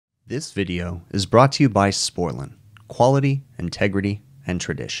This video is brought to you by Sporlan, quality, integrity, and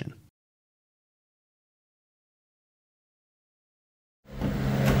tradition.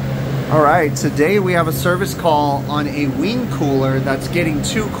 All right, today we have a service call on a wing cooler that's getting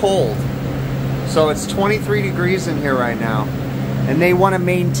too cold. So it's 23 degrees in here right now, and they want to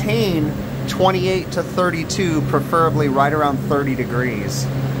maintain 28 to 32, preferably right around 30 degrees.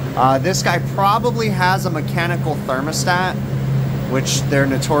 This guy probably has a mechanical thermostat, which they're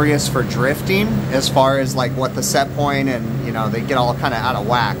notorious for drifting as far as like what the set point, and you know, they get all kind of out of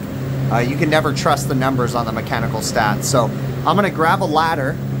whack. You can never trust the numbers on the mechanical stats. So I'm gonna grab a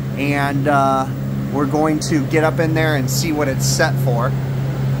ladder and we're going to get up in there and see what it's set for.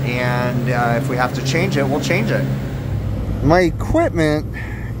 And if we have to change it, we'll change it. My equipment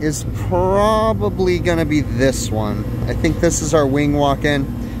is probably gonna be this one. I think this is our wing walk-in.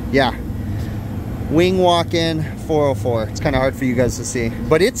 Yeah. Wing walk-in 404. It's kind of hard for you guys to see,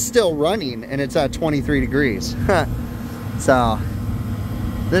 but it's still running and it's at 23 degrees. So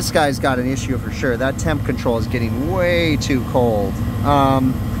this guy's got an issue for sure. That temp control is getting way too cold.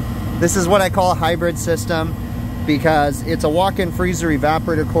 This is what I call a hybrid system because it's a walk-in freezer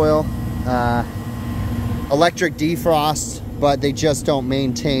evaporator coil, electric defrost, but they just don't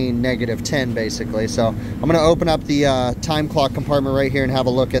maintain -10 basically. So I'm gonna open up the time clock compartment right here and have a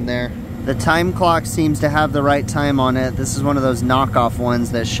look in there. The time clock seems to have the right time on it. This is one of those knockoff ones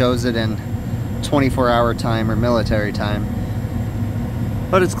that shows it in 24-hour time or military time.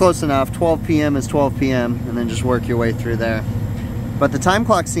 But it's close enough. 12 p.m. is 12 p.m. and then just work your way through there. But the time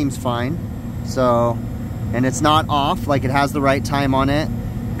clock seems fine. So, and it's not off, like it has the right time on it.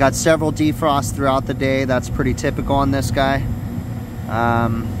 Got several defrosts throughout the day. That's pretty typical on this guy. At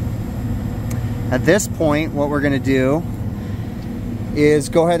this point, what we're gonna do is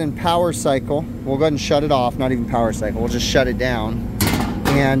go ahead and power cycle. We'll go ahead and shut it off, not even power cycle, we'll just shut it down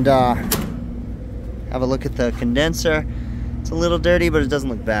and have a look at the condenser. It's a little dirty, but it doesn't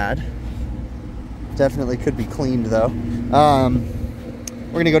look bad. Definitely could be cleaned though.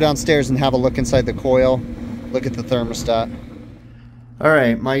 We're gonna go downstairs and have a look inside the coil, look at the thermostat. All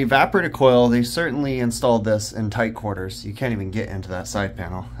right, my evaporator coil, they certainly installed this in tight quarters. You can't even get into that side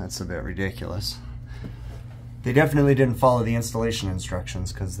panel. That's a bit ridiculous. They definitely didn't follow the installation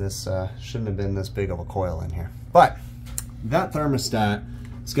instructions because this shouldn't have been this big of a coil in here. But that thermostat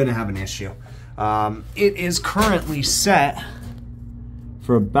is going to have an issue. It is currently set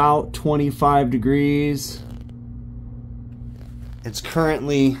for about 25 degrees. It's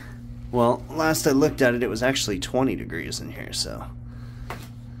currently, well, last I looked at it, it was actually 20 degrees in here. So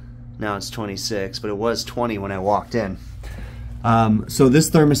now it's 26, but it was 20 when I walked in. So this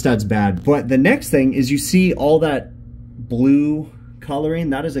thermostat's bad, but the next thing is you see all that blue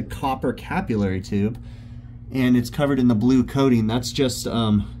coloring. That is a copper capillary tube, and it's covered in the blue coating. That's just,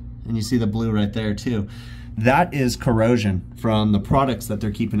 and you see the blue right there too. That is corrosion from the products that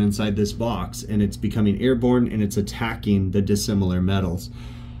they're keeping inside this box, and it's becoming airborne and it's attacking the dissimilar metals.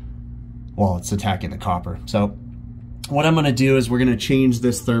 Well, it's attacking the copper. So what I'm gonna do is we're gonna change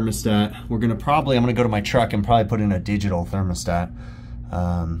this thermostat. I'm gonna go to my truck and probably put in a digital thermostat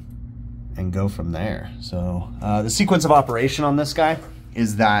and go from there. So the sequence of operation on this guy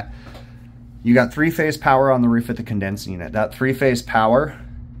is that you got 3-phase power on the roof of the condensing unit. That 3-phase power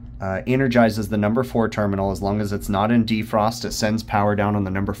energizes the number 4 terminal. As long as it's not in defrost, it sends power down on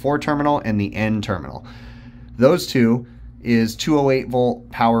the number 4 terminal and the N terminal. Those two is 208 volt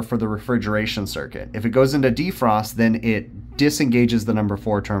power for the refrigeration circuit. If it goes into defrost, then it disengages the number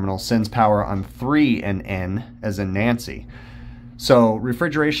 4 terminal, sends power on 3 and N, as in Nancy. So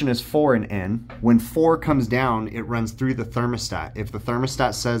refrigeration is 4 and N. When 4 comes down, it runs through the thermostat. If the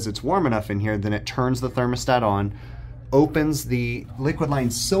thermostat says it's warm enough in here, then it turns the thermostat on, opens the liquid line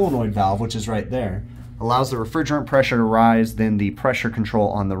solenoid valve, which is right there, allows the refrigerant pressure to rise, then the pressure control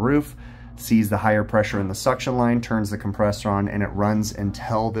on the roof sees the higher pressure in the suction line, turns the compressor on, and it runs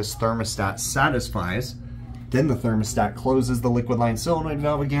until this thermostat satisfies. Then the thermostat closes the liquid line solenoid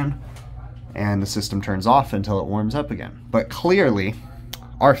valve again, and the system turns off until it warms up again. But clearly,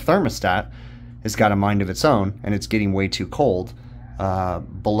 our thermostat has got a mind of its own, and it's getting way too cold.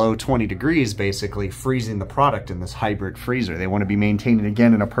 Below 20 degrees, basically freezing the product in this hybrid freezer. They want to be maintaining,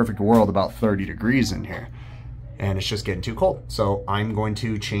 again, in a perfect world, about 30 degrees in here. And it's just getting too cold. So I'm going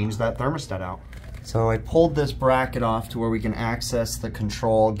to change that thermostat out. So I pulled this bracket off to where we can access the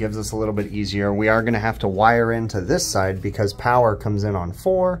control, gives us a little bit easier. We are gonna have to wire into this side because power comes in on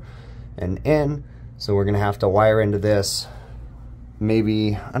 4 and N. So we're gonna have to wire into this.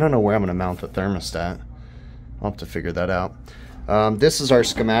 Maybe, I don't know where I'm gonna mount the thermostat. I'll have to figure that out. This is our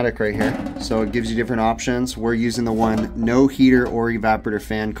schematic right here. So it gives you different options. We're using the one no heater or evaporator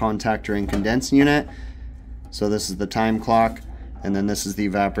fan contactor and condensing unit. So this is the time clock, and then this is the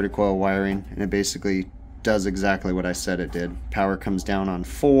evaporator coil wiring, and it basically does exactly what I said it did. Power comes down on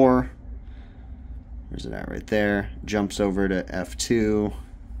 4. Where's it at? Right there. Jumps over to F2.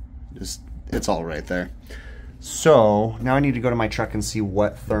 It's all right there. So now I need to go to my truck and see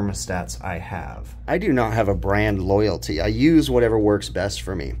what thermostats I have. I do not have a brand loyalty. I use whatever works best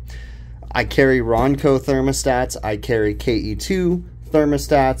for me. I carry Ronco thermostats. I carry KE2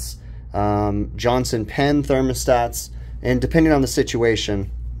 thermostats, Johnson Penn thermostats, and depending on the situation,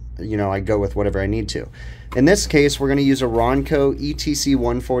 you know, I go with whatever I need to. In this case, we're going to use a Ronco ETC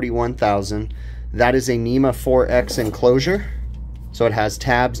 140-1000. That is a NEMA 4X enclosure, so it has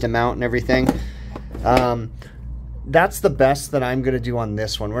tabs to mount and everything. That's the best that I'm going to do on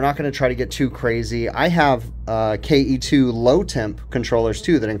this one. We're not going to try to get too crazy. I have KE2 low temp controllers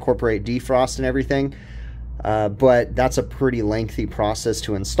too that incorporate defrost and everything, but that's a pretty lengthy process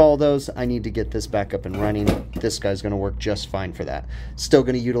to install those. I need to get this back up and running. This guy's going to work just fine for that. Still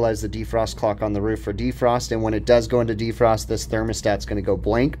going to utilize the defrost clock on the roof for defrost, and when it does go into defrost, this thermostat's going to go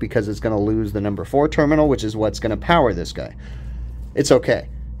blank because it's going to lose the number 4 terminal, which is what's going to power this guy. It's okay.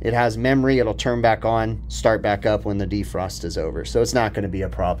 It has memory. It'll turn back on, start back up when the defrost is over. So it's not going to be a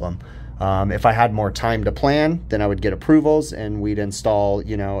problem. If I had more time to plan, then I would get approvals and we'd install,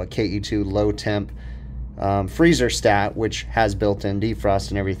 you know, a KE2 low temp freezer stat, which has built-in defrost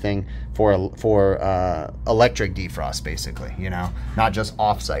and everything for electric defrost, basically, you know, not just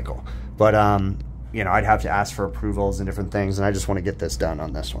off cycle. But, you know, I'd have to ask for approvals and different things, and I just want to get this done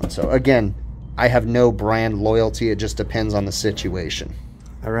on this one. So again, I have no brand loyalty. It just depends on the situation.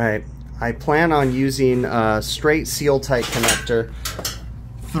 All right, I plan on using a straight seal-tight connector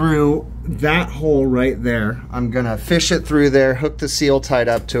through that hole right there. I'm gonna fish it through there, hook the seal-tight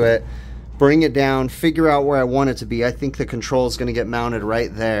up to it, bring it down, figure out where I want it to be. I think the control is gonna get mounted right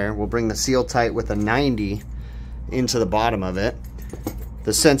there. We'll bring the seal-tight with a 90 into the bottom of it.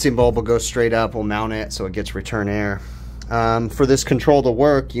 The sensing bulb will go straight up, we'll mount it so it gets return air. For this control to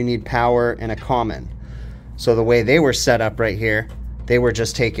work, you need power and a common. So the way they were set up right here, they were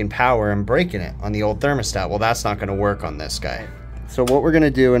just taking power and breaking it on the old thermostat. Well, that's not going to work on this guy. So what we're going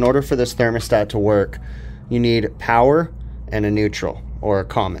to do, in order for this thermostat to work, you need power and a neutral or a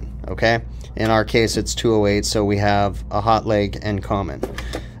common, okay? In our case, it's 208, so we have a hot leg and common.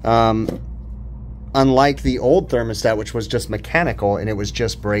 Unlike the old thermostat, which was just mechanical and it was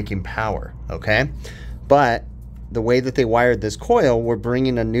just breaking power, okay? But the way that they wired this coil, we're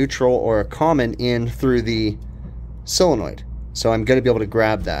bringing a neutral or a common in through the solenoid. So I'm going to be able to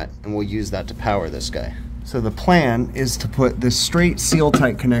grab that, and we'll use that to power this guy. So the plan is to put this straight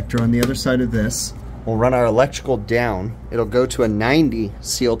seal-tight connector on the other side of this. We'll run our electrical down. It'll go to a 90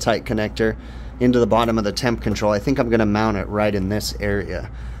 seal-tight connector into the bottom of the temp control. I think I'm going to mount it right in this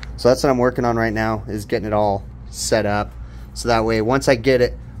area. So that's what I'm working on right now, is getting it all set up. So that way, once I get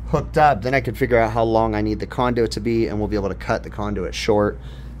it hooked up, then I can figure out how long I need the conduit to be, and we'll be able to cut the conduit short.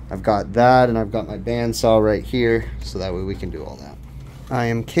 I've got that, and I've got my bandsaw right here, so that way we can do all that. I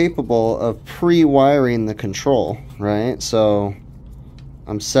am capable of pre-wiring the control, right? So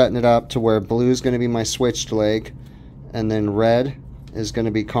I'm setting it up to where blue is going to be my switched leg, and then red is going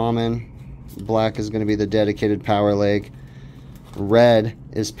to be common, black is going to be the dedicated power leg, red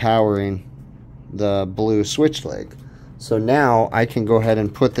is powering the blue switched leg. So now I can go ahead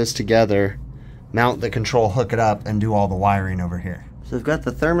and put this together, mount the control, hook it up, and do all the wiring over here. So I've got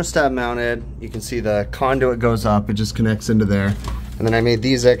the thermostat mounted. You can see the conduit goes up, it just connects into there. And then I made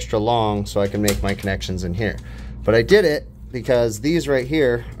these extra long so I can make my connections in here. But I did it because these right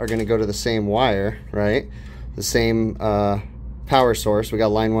here are gonna go to the same wire, right? The same power source. We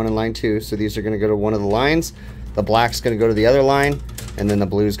got line 1 and line 2, so these are gonna go to one of the lines. The black's gonna go to the other line, and then the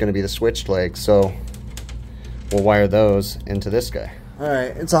blue is gonna be the switched leg. So we'll wire those into this guy. All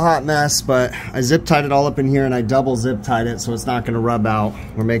right, it's a hot mess, but I zip tied it all up in here, and I double zip tied it so it's not gonna rub out.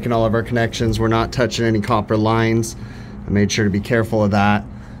 We're making all of our connections. We're not touching any copper lines. I made sure to be careful of that.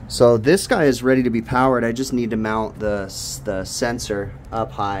 So this guy is ready to be powered. I just need to mount the sensor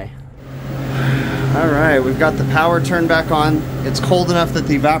up high. All right, we've got the power turned back on. It's cold enough that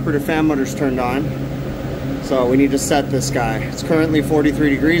the evaporator fan motor's turned on. So we need to set this guy. It's currently 43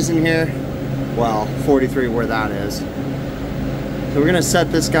 degrees in here. Well, 43 where that is. So we're gonna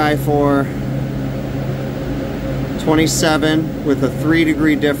set this guy for 27 with a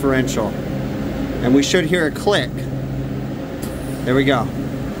 3-degree differential. And we should hear a click. There we go.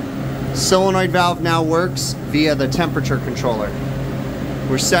 Solenoid valve now works via the temperature controller.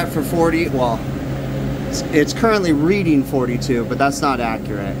 We're set for 40, well, It's currently reading 42, but that's not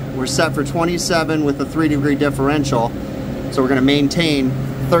accurate. We're set for 27 with a 3-degree differential, so we're going to maintain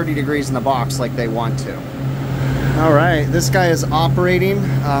 30 degrees in the box like they want to. All right, this guy is operating.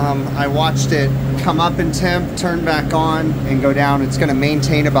 I watched it come up in temp, turn back on, and go down. It's going to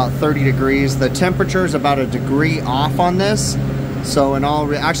maintain about 30 degrees. The temperature is about a degree off on this. So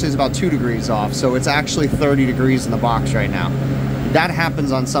actually it's about 2 degrees off. So it's actually 30 degrees in the box right now. That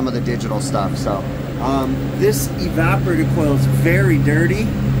happens on some of the digital stuff. So this evaporator coil is very dirty.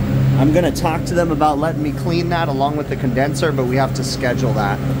 I'm going to talk to them about letting me clean that along with the condenser, but we have to schedule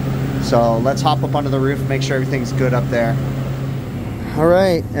that. So let's hop up onto the roof, make sure everything's good up there. All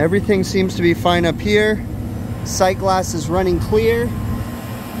right, everything seems to be fine up here. Sight glass is running clear.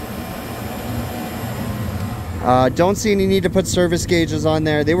 Don't see any need to put service gauges on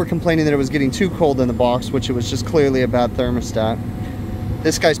there. They were complaining that it was getting too cold in the box, which it was just clearly a bad thermostat.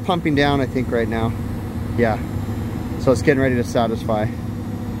 This guy's pumping down, I think, right now. Yeah, so it's getting ready to satisfy.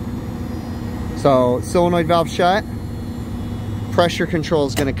 So solenoid valve shut. Pressure control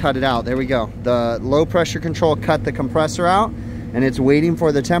is going to cut it out. There we go. The low pressure control cut the compressor out, and it's waiting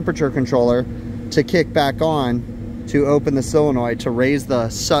for the temperature controller to kick back on to open the solenoid to raise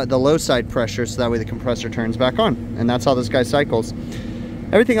the low side pressure, so that way the compressor turns back on. And that's how this guy cycles.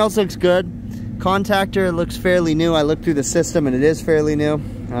 Everything else looks good. Contactor looks fairly new. I looked through the system and it is fairly new.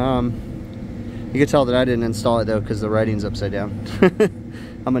 You can tell that I didn't install it though, because the writing's upside down.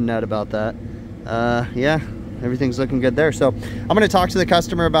 I'm a nut about that. Yeah, everything's looking good there. So I'm going to talk to the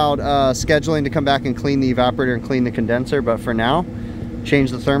customer about scheduling to come back and clean the evaporator and clean the condenser, but for now,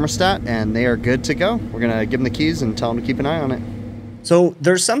 change the thermostat and they are good to go. We're going to give them the keys and tell them to keep an eye on it. So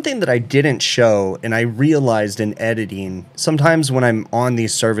there's something that I didn't show, and I realized in editing, sometimes when I'm on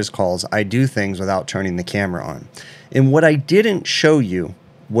these service calls, I do things without turning the camera on. And what I didn't show you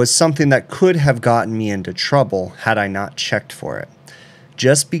was something that could have gotten me into trouble had I not checked for it.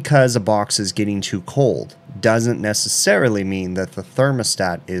 Just because a box is getting too cold doesn't necessarily mean that the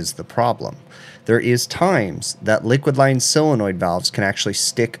thermostat is the problem. There is times that liquid line solenoid valves can actually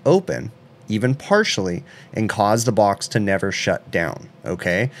stick open, even partially, and cause the box to never shut down,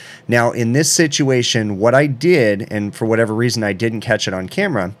 okay? Now, in this situation, what I did, and for whatever reason I didn't catch it on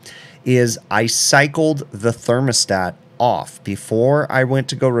camera, is I cycled the thermostat off before I went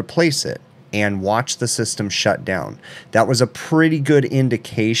to go replace it and watch the system shut down. That was a pretty good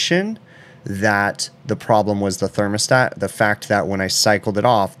indication that the problem was the thermostat, the fact that when I cycled it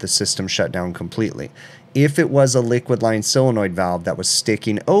off, the system shut down completely. If it was a liquid line solenoid valve that was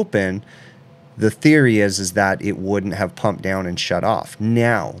sticking open, the theory is that it wouldn't have pumped down and shut off.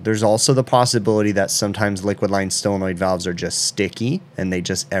 Now, there's also the possibility that sometimes liquid line solenoid valves are just sticky and they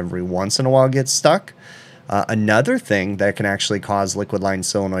just every once in a while get stuck. Another thing that can actually cause liquid line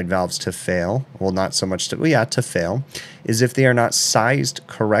solenoid valves to fail, well, not so much to, well, yeah, to fail, is if they are not sized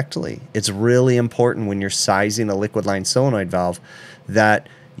correctly. It's really important when you're sizing a liquid line solenoid valve that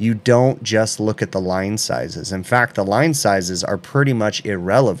you don't just look at the line sizes. In fact, the line sizes are pretty much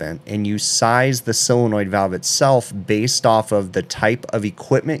irrelevant, and you size the solenoid valve itself based off of the type of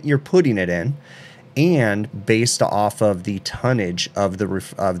equipment you're putting it in and based off of the tonnage of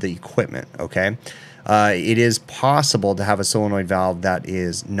the equipment, okay? It is possible to have a solenoid valve that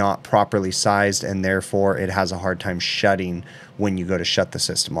is not properly sized, and therefore it has a hard time shutting when you go to shut the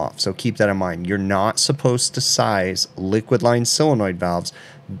system off. So keep that in mind. You're not supposed to size liquid line solenoid valves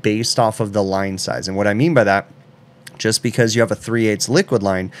based off of the line size. And what I mean by that, just because you have a 3/8 liquid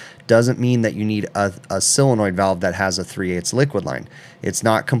line doesn't mean that you need a solenoid valve that has a 3/8 liquid line. It's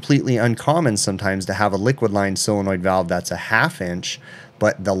not completely uncommon sometimes to have a liquid line solenoid valve that's a 1/2 inch,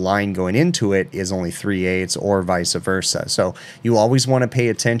 but the line going into it is only 3/8 or vice versa. So you always want to pay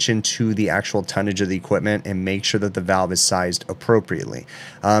attention to the actual tonnage of the equipment and make sure that the valve is sized appropriately.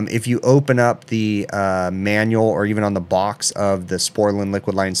 If you open up the manual or even on the box of the Sporlan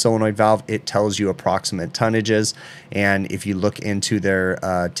liquid line solenoid valve, it tells you approximate tonnages. And if you look into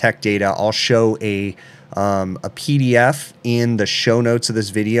their tech data, I'll show a PDF in the show notes of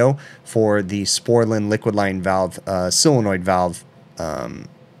this video for the Sporlan liquid line valve solenoid valve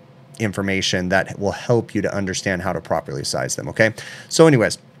information that will help you to understand how to properly size them, okay? So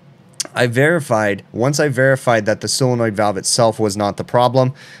anyways, once I verified that the solenoid valve itself was not the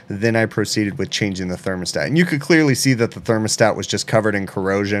problem, then I proceeded with changing the thermostat. And you could clearly see that the thermostat was just covered in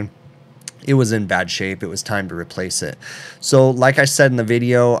corrosion. it was in bad shape. It was time to replace it. So like I said in the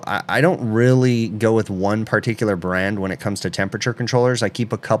video, I don't really go with one particular brand when it comes to temperature controllers. I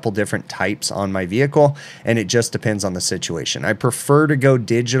keep a couple different types on my vehicle, and it just depends on the situation. I prefer to go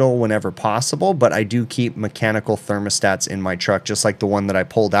digital whenever possible, but I do keep mechanical thermostats in my truck, just like the one that I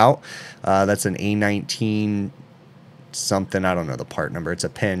pulled out. That's an A19 something, I don't know the part number. It's a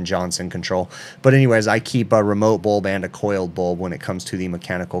Penn Johnson control. But anyways, I keep a remote bulb and a coiled bulb when it comes to the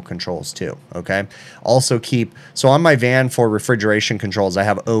mechanical controls too, okay? Also keep, so on my van for refrigeration controls, I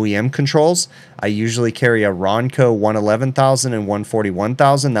have OEM controls. I usually carry a Ronco 111,000 and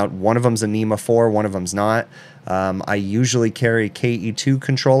 141,000. Now, one of them's a NEMA 4, one of them's not. I usually carry KE2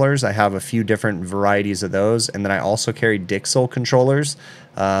 controllers. I have a few different varieties of those. And then I also carry Dixel controllers.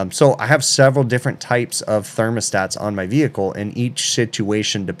 So I have several different types of thermostats on my vehicle, and each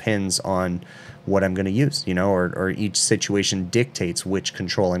situation depends on what I'm going to use, you know, or each situation dictates which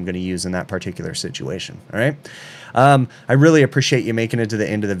control I'm going to use in that particular situation. All right. I really appreciate you making it to the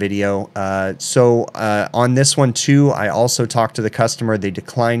end of the video. On this one too, I also talked to the customer. They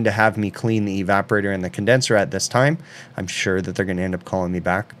declined to have me clean the evaporator and the condenser at this time. I'm sure that they're going to end up calling me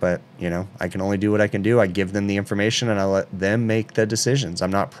back, but you know, I can only do what I can do. I give them the information and I let them make the decisions.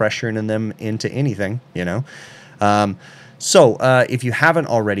 I'm not pressuring them into anything, you know. If you haven't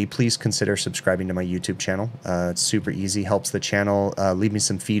already, please consider subscribing to my YouTube channel. It's super easy, helps the channel. Leave me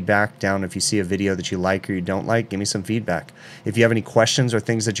some feedback down if you see a video that you like or you don't like. Give me some feedback. If you have any questions or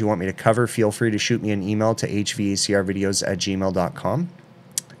things that you want me to cover, feel free to shoot me an email to hvacrvideos@gmail.com.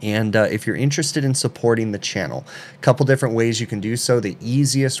 And if you're interested in supporting the channel, a couple different ways you can do so. The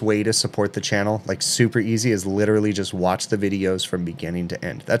easiest way to support the channel, like super easy, is literally just watch the videos from beginning to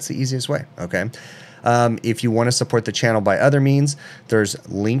end. That's the easiest way, okay? If you want to support the channel by other means, there's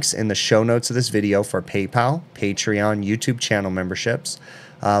links in the show notes of this video for PayPal, Patreon, YouTube channel memberships.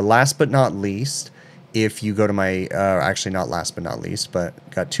 Last but not least, if you go to my, actually not last but not least, but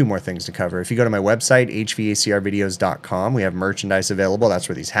got two more things to cover. If you go to my website, hvacrvideos.com, we have merchandise available. That's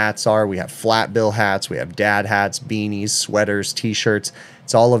where these hats are. We have flat bill hats. We have dad hats, beanies, sweaters, t-shirts.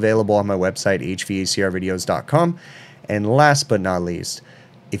 It's all available on my website, hvacrvideos.com. And last but not least,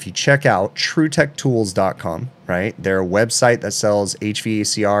 if you check out TrueTechTools.com, right? They're a website that sells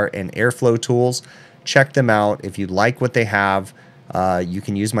HVACR and airflow tools. Check them out. If you like what they have, you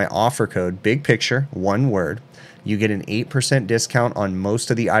can use my offer code, big picture, one word. You get an 8% discount on most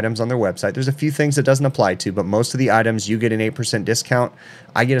of the items on their website. There's a few things it doesn't apply to, but most of the items you get an 8% discount.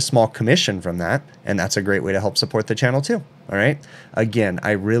 I get a small commission from that, and that's a great way to help support the channel too. All right. Again,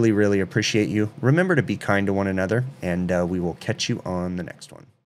 I really, really appreciate you. Remember to be kind to one another, and we will catch you on the next one.